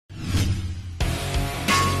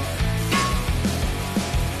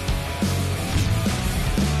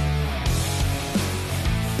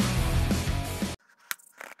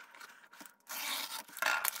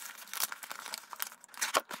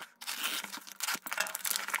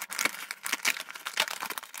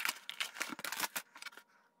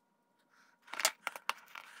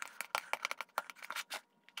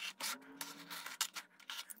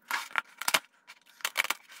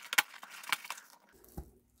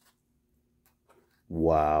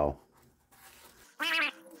Wow.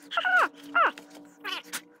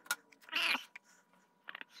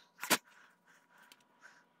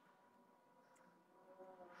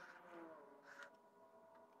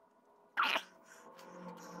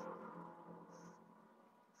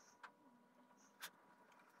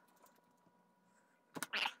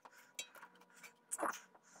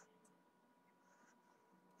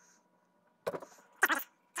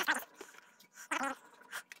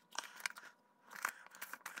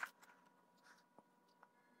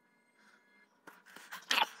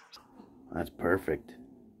 That's perfect.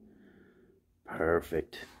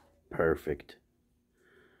 Perfect. Perfect.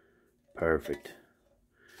 Perfect.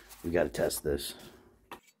 We got to test this.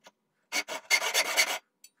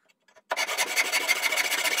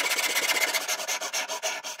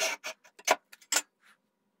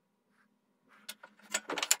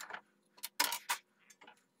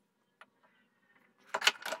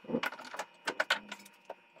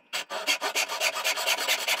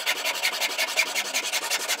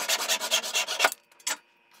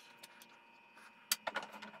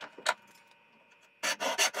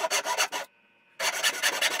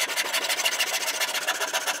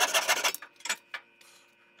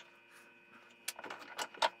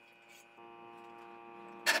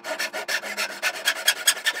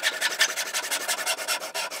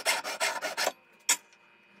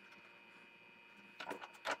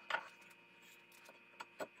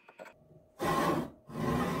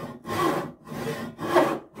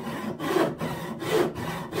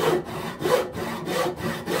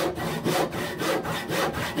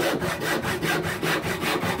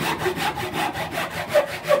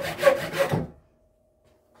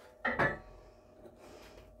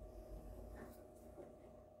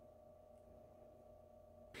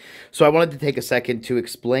 So I wanted to take a second to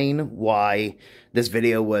explain why this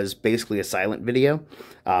video was basically a silent video.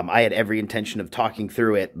 I had every intention of talking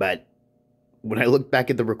through it, but when I look back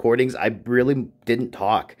at the recordings, I really didn't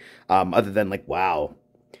talk, other than like, wow,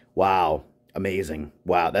 wow, amazing,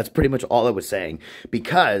 wow. That's pretty much all I was saying,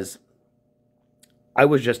 because I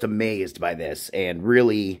was just amazed by this and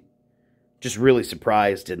really, just really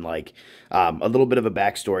surprised. And like, a little bit of a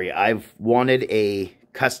backstory. I've wanted a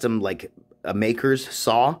custom, like a maker's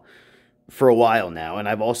saw for a while now, and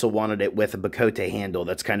I've also wanted it with a BOCOTE handle.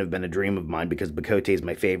 That's kind of been a dream of mine because BOCOTE is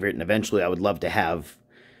my favorite, and eventually I would love to have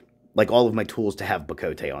like all of my tools to have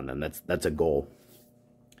BOCOTE on them. That's a goal.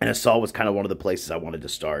 And a saw was kind of one of the places I wanted to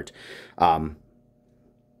start. And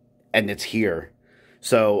it's here.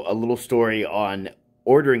 So a little story on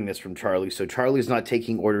ordering this from Charlie. So Charlie's not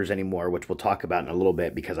taking orders anymore, which we'll talk about in a little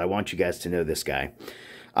bit because I want you guys to know this guy.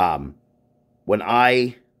 When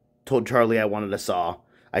I told Charlie I wanted a saw,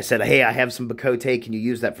 I said, hey, I have some BOCOTE. Can you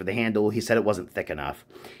use that for the handle? He said it wasn't thick enough.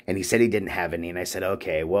 And he said he didn't have any. And I said,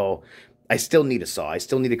 okay, well, I still need a saw. I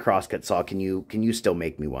still need a crosscut saw. Can you still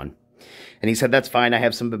make me one? And he said, that's fine. I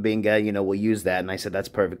have some Babinga. You know, we'll use that. And I said, that's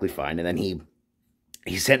perfectly fine. And then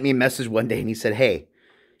he sent me a message one day and he said, hey,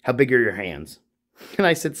 how big are your hands? And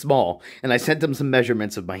I said, small. And I sent him some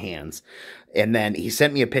measurements of my hands. And then he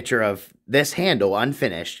sent me a picture of this handle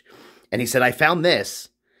unfinished. And he said, I found this.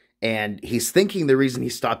 And he's thinking the reason he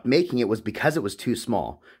stopped making it was because it was too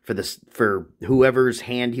small for whoever's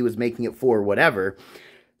hand he was making it for, whatever.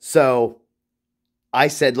 So I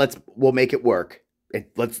said, we'll make it work.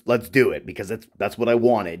 Let's do it because that's what I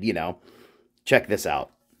wanted, you know. Check this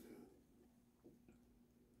out.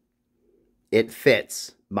 It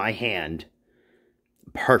fits my hand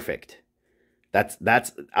perfect.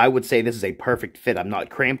 That's I would say this is a perfect fit. I'm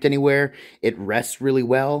not cramped anywhere. It rests really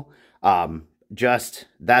well.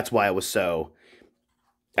 That's why I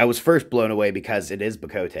was first blown away because it is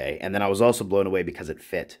BOCOTE, and then I was also blown away because it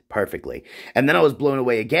fit perfectly. And then I was blown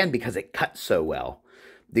away again because it cut so well.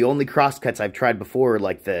 The only crosscuts I've tried before are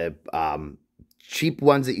like the cheap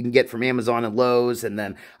ones that you can get from Amazon and Lowe's, and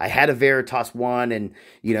then I had a Veritas one, and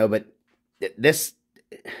you know, but this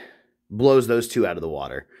blows those two out of the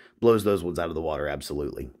water. Blows those ones out of the water,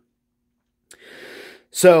 absolutely.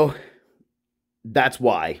 So that's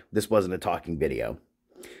why this wasn't a talking video.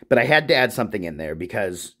 But I had to add something in there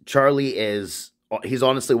because Charlie he's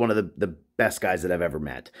honestly one of the best guys that I've ever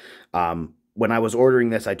met. When I was ordering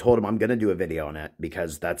this, I told him I'm going to do a video on it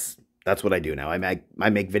because that's what I do now. I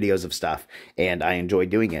make videos of stuff and I enjoy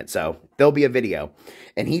doing it. So there'll be a video.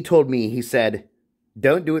 And he told me, he said,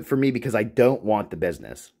 don't do it for me because I don't want the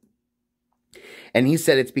business. And he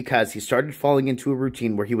said it's because he started falling into a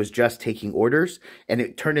routine where he was just taking orders and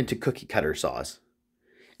it turned into cookie cutter saws.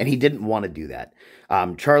 And he didn't want to do that.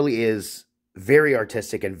 Charlie is very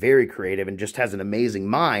artistic and very creative and just has an amazing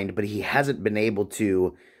mind, but he hasn't been able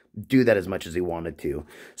to do that as much as he wanted to.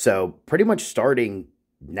 So pretty much starting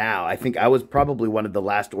now, I think I was probably one of the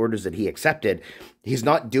last orders that he accepted. He's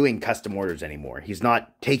not doing custom orders anymore. He's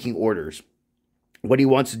not taking orders. What he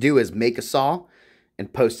wants to do is make a saw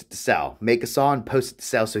and post it to sell. Make a saw and post it to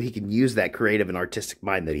sell so he can use that creative and artistic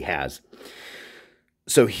mind that he has.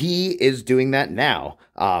 So he is doing that now.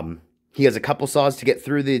 He has a couple saws to get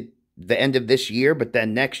through the end of this year, but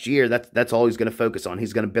then next year, that's all he's going to focus on.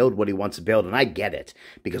 He's going to build what he wants to build, and I get it.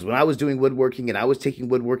 Because when I was doing woodworking and I was taking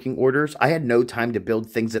woodworking orders, I had no time to build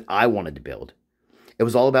things that I wanted to build. It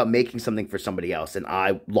was all about making something for somebody else, and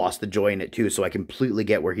I lost the joy in it too, so I completely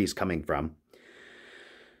get where he's coming from.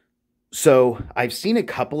 So I've seen a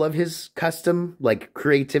couple of his custom, like,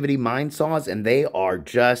 creativity mind saws, and they are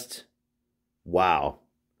just, wow.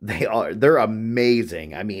 They're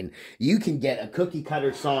amazing. I mean, you can get a cookie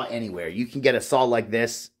cutter saw anywhere. You can get a saw like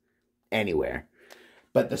this anywhere.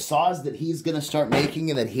 But the saws that he's going to start making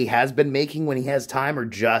and that he has been making when he has time are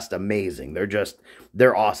just amazing.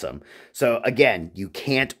 They're awesome. So again, you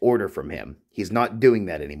can't order from him. He's not doing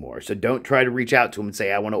that anymore. So don't try to reach out to him and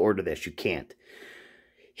say, I want to order this. You can't.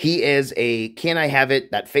 He is a Can I Have It,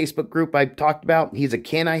 that Facebook group I talked about. He's a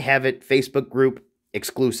Can I Have It Facebook group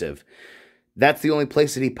exclusive. That's the only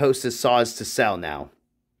place that he posts his saws to sell now,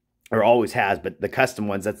 or always has, but the custom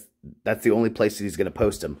ones, that's the only place that he's going to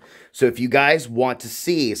post them. So if you guys want to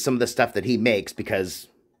see some of the stuff that he makes, because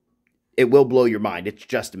it will blow your mind, it's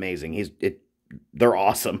just amazing. They're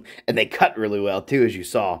awesome, and they cut really well too, as you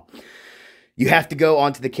saw. You have to go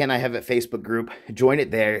onto the Can I Have It Facebook group, join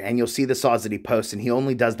it there, and you'll see the saws that he posts, and he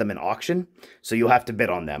only does them in auction, so you'll have to bid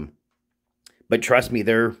on them. But trust me,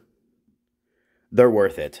 they're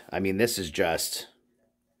worth it. I mean, this is just,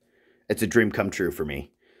 it's a dream come true for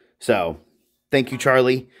me. So, thank you,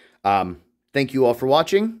 Charlie. Thank you all for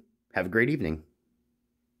watching. Have a great evening.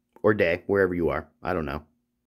 Or day, wherever you are. I don't know.